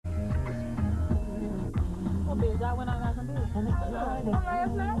beers. Y'all went out and got some beers. From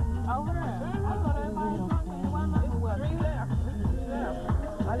last night? Over there. I thought everybody was trying to see one number was. Three there.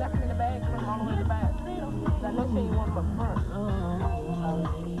 I left them in the bag, put them all the way in the bag. That Lucille one was first.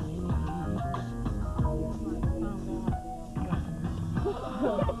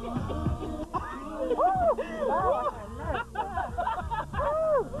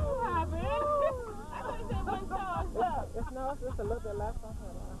 No, it's just a little bit left on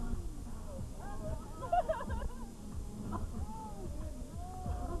her.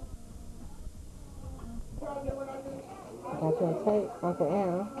 Got you on tape, Uncle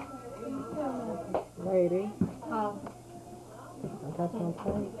Aaron. Lady. I got you on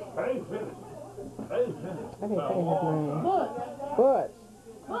tape. Hey, finish. Hey, finish. I didn't say his name. Butch. Butch.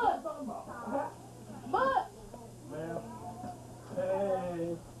 Butch. Butch. Ma'am.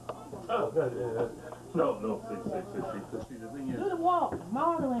 Hey. Oh, God, yeah. No, see, the thing is... Do the walk,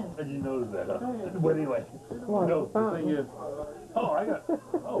 modeling. And you noticed that, huh? But anyway, What? no, the thing is... Oh, I got...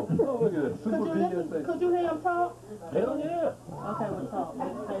 Oh, look at that. Super PSA. Could you hear him talk? Hell yeah. Okay, we'll talk.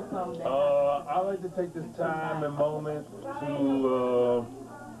 Let's say something. I like to take this time and moment to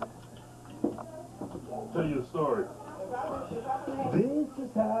tell you a story. This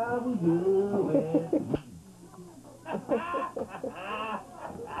is how we do it.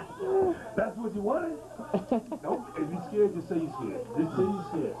 That's what you wanted? Nope. If you're scared, just say you're scared. Just say you're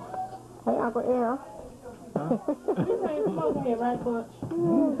scared. Hey, Uncle Aaron. You ain't supposed to be right, Butch?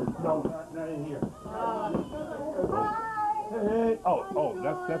 No, not in here. Hey. Oh,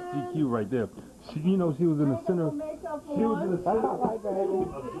 that's GQ right there. She, you know, she was in the center. She was in the center. That's all right, baby.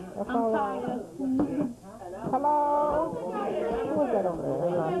 That's all right. Hello? Who was that over there?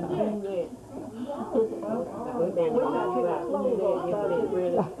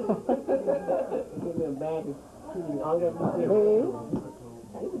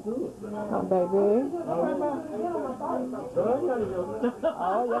 Oh, baby.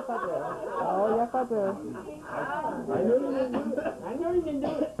 Oh, yes, I do. Oh, yes, I do. I know you can do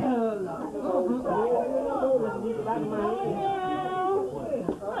it.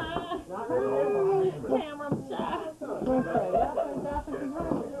 Camera, I'm shy.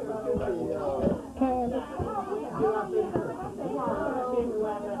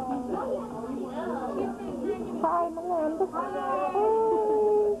 Hi, Melinda. Hey.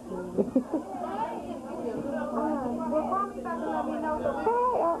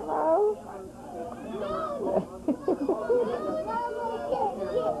 Hey, Aunt Rose.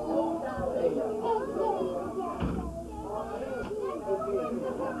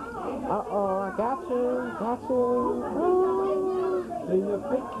 Uh-oh, I got you. Got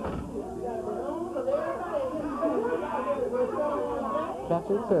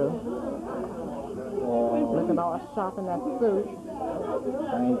you too. Looking all sharp in that suit.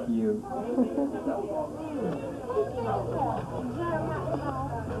 Thank you.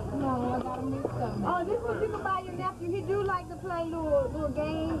 Oh, this is you can buy your nephew. He do like to play little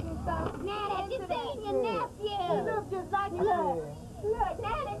games and stuff. Now that you seen your nephew. He looks just like you. Look,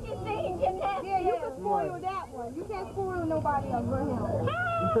 now that you seen your nephew. Yeah, you can spoil that one. You can't spoil nobody else but him.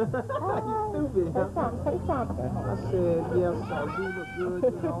 Stupid. Say something. I said, yes, I do look good,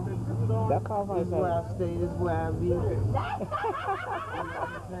 you know. That's all right, This is where I stay, this is where I be.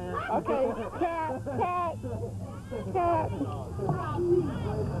 Okay, cat.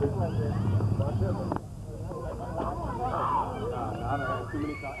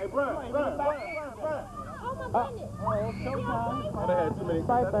 Hey, Brian. Oh, my goodness.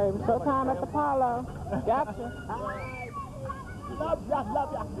 Right, baby. Showtime at the Apollo. Gotcha. Love ya.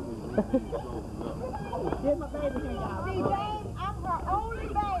 Get my baby here, y'all. See, babe, I'm her only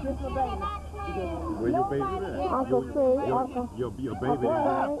baby. She cannot claim Where your baby nobody at? else. Uncle C. Uncle. Your baby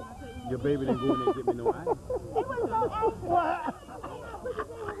Right. Your baby didn't go in there and get me no ice. It was so angry.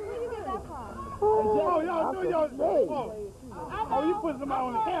 Where you get that from? Oh, y'all do y'all. Oh, you put somebody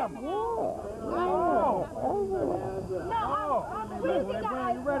on the camera. Yeah.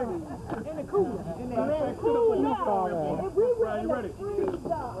 You ready? In the cooler. In the cooler. You saw that. If we were in ready? the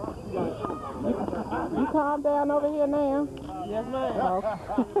freezer. You calm down over here now. Yes, ma'am.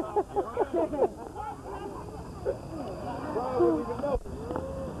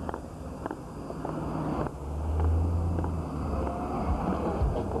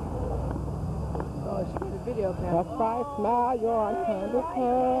 That's right, smile, you're on Candy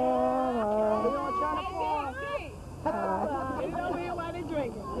Camera.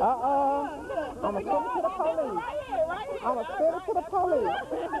 Uh-oh. I'm going to send it to the police. I'm going to send it to the police.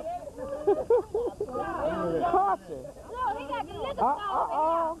 Caution.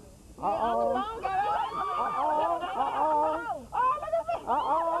 Uh-oh.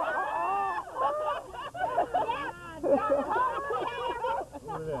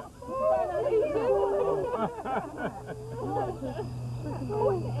 of that.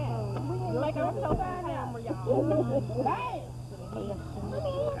 Like I'm so bad now, y'all.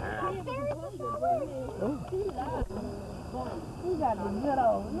 You got the good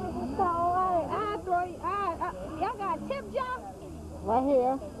old. Y'all got a tip jar? Right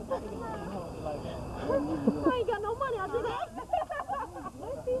here. I ain't got no money. I'll do that.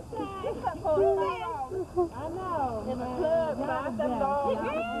 What's he say? I know. In the club, buy some dogs.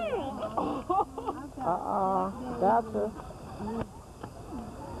 Gotcha.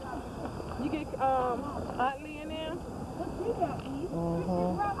 You get Aunt Lee in there?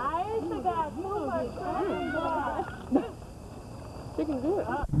 Mm-hmm. I ain't got too much. Chicken good.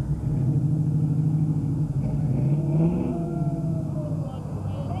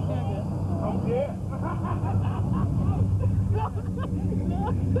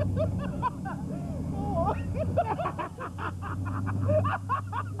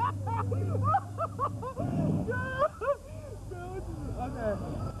 Okay.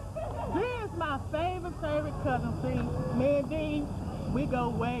 D is my favorite cousin. See, me and D, we go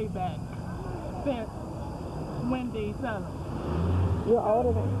way back since Wendy's son. You're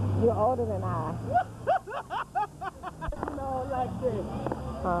older than I. No, like this.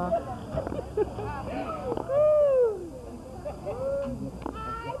 Huh?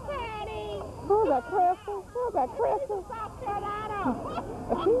 Hi, Patty. Who's that, Crystal? Who's that, Crystal? South Carolina.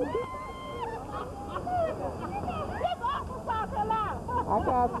 She's off from South Carolina. I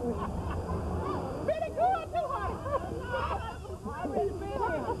got you. Really good, too, honey.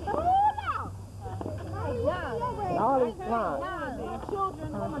 All these plants.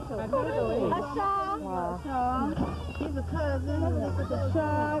 He's a cousin. This is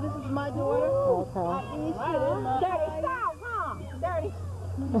Shaw. This is my daughter. Okay. Dirty South, huh? Dirty.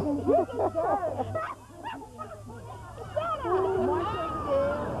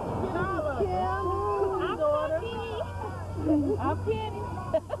 I'm daughter. I'm Kenny.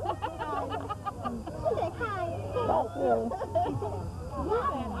 That's it.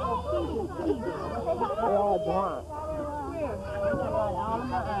 They all drunk.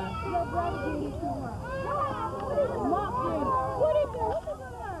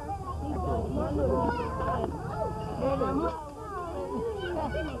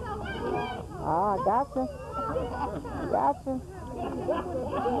 Ah, gotcha. Gotcha.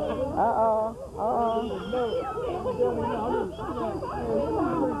 Uh-oh.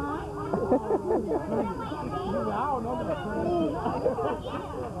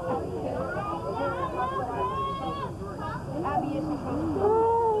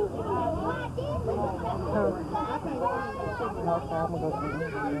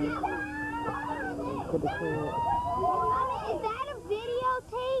 Good to see you. Is that a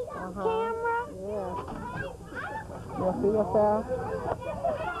videotape camera? Yeah. You want to see yourself?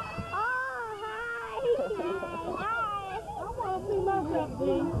 Oh, hi. Hi. I want to see myself, D.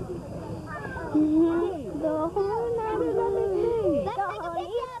 The whole night is on the TV. Let's take a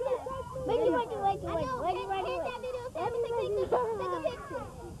picture of it. Wait. Take a picture.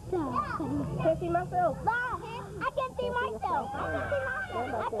 Can't see myself. I can't see myself.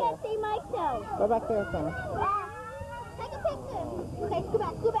 Go back there, son. Take a picture. Okay, scoot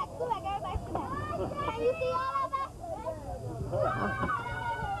back. Everybody scoot back. Can you see all of us?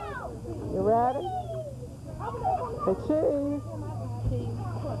 You ready? Say cheese.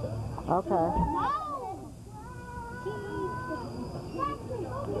 Okay.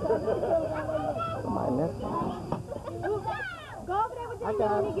 Might miss one. Go over there with them,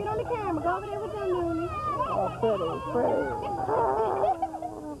 Noonie. Get on the camera. Go over there with them, Noonie. Oh, pretty.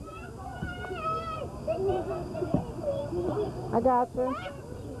 I got you.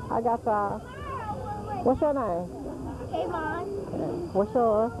 I got y'all. What's your name? Kayvon. What's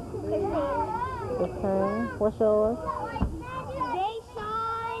yours? 15. What's yours?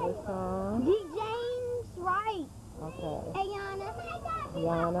 Deshaun. D. James Wright. Okay. Ayana.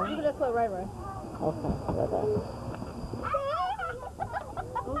 Yana. You can just put right. Okay.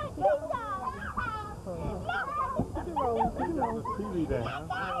 Right TV there, huh?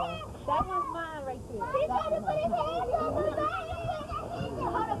 That one's mine right there. He's trying to put his hands up.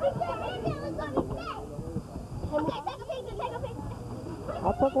 Hold on, put your hands down. Let's go be safe. Okay, take a picture. I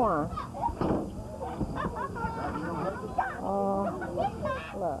took one.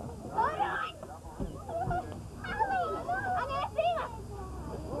 Look. Hold on. I can't see him.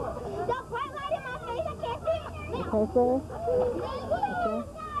 Don't bright light in my face. I can't see him. You can't see?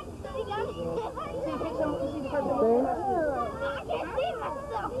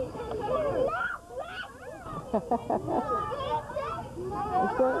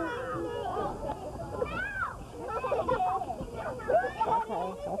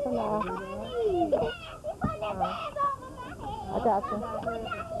 Okay. got you.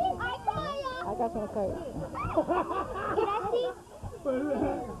 I got you on tape. Can I see?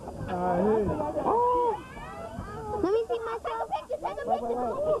 Oh! Let me see myself. Take a picture. Take a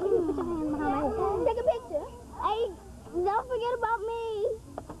picture. Wait. Take a picture. Hey, don't forget about me.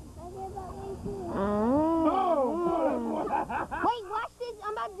 Wait, watch this.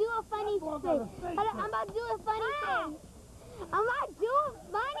 I'm about to do a funny thing. I'm about to do a funny thing. I'm about to do a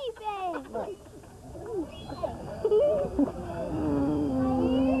funny thing.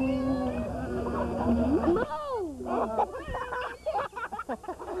 Move!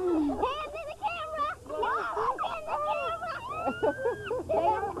 Hands in the camera! No, hands in the camera!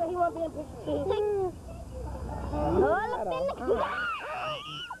 He won't be in picture. All up in the camera!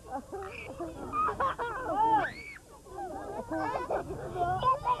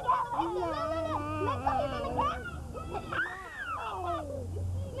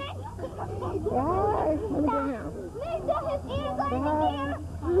 Guys, let me get him.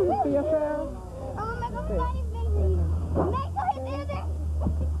 You see yourself?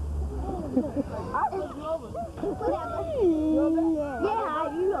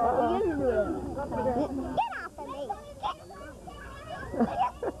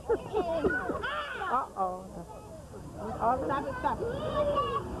 Uh-oh. Oh, stop it.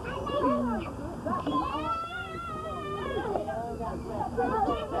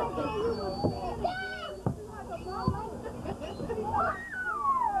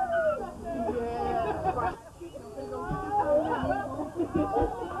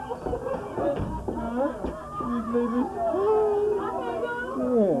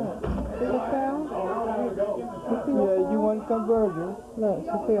 Yeah, you want some burgers? Look,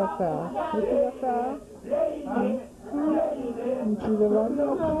 she see herself. You see yourself? You see the one?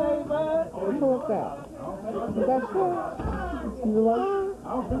 Who is that? Is that she? You see the one?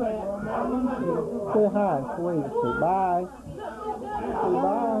 Say hi, sweet. Say bye. Say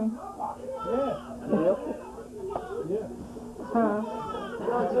bye. Huh?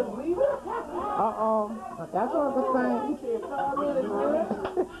 Uh-oh. That's what the same.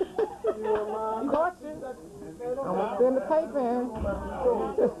 I'm gonna send the paper in.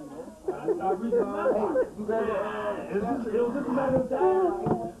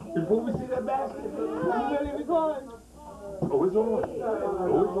 Before we see that basket, you really recording? Oh, it's on.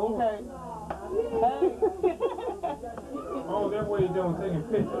 Oh, it's on. Okay. Oh, that's what he's doing, taking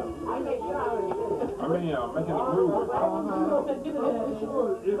pictures. I mean, making the move.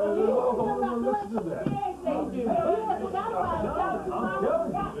 Let's do that.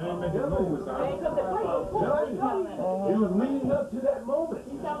 He was leading up to that moment.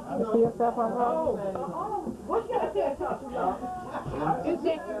 You see yourself on her? What you got there, talk to y'all? You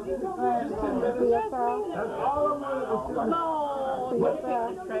see yourself? That's all I'm going to No. See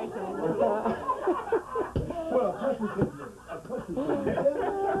yourself? Well, I'm put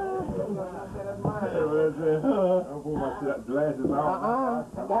my glasses on.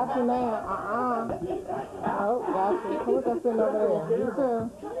 Got you now. Oh, got you. Who was that sitting over there? You too.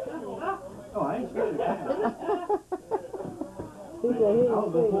 Oh, I ain't scared. He said he ain't I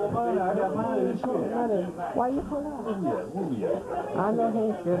got mine in the truck. Why you pull out? Where we at? I know he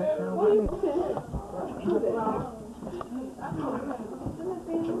ain't scared.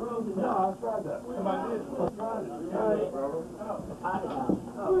 No, I tried that. Come on, this. I tried it.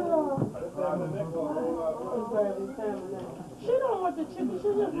 She don't want the chicken, she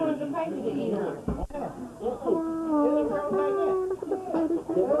just wanted the paper to eat her.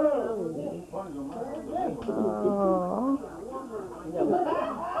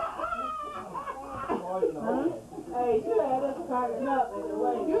 Hey, she had us cracking up in the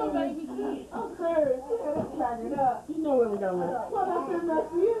way. You a baby kid. I'm serious. She had us cracking up. You know where we're going. Well, that's in my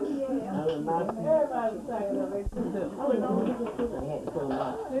view. Everybody's cracking up.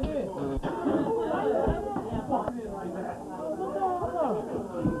 It is.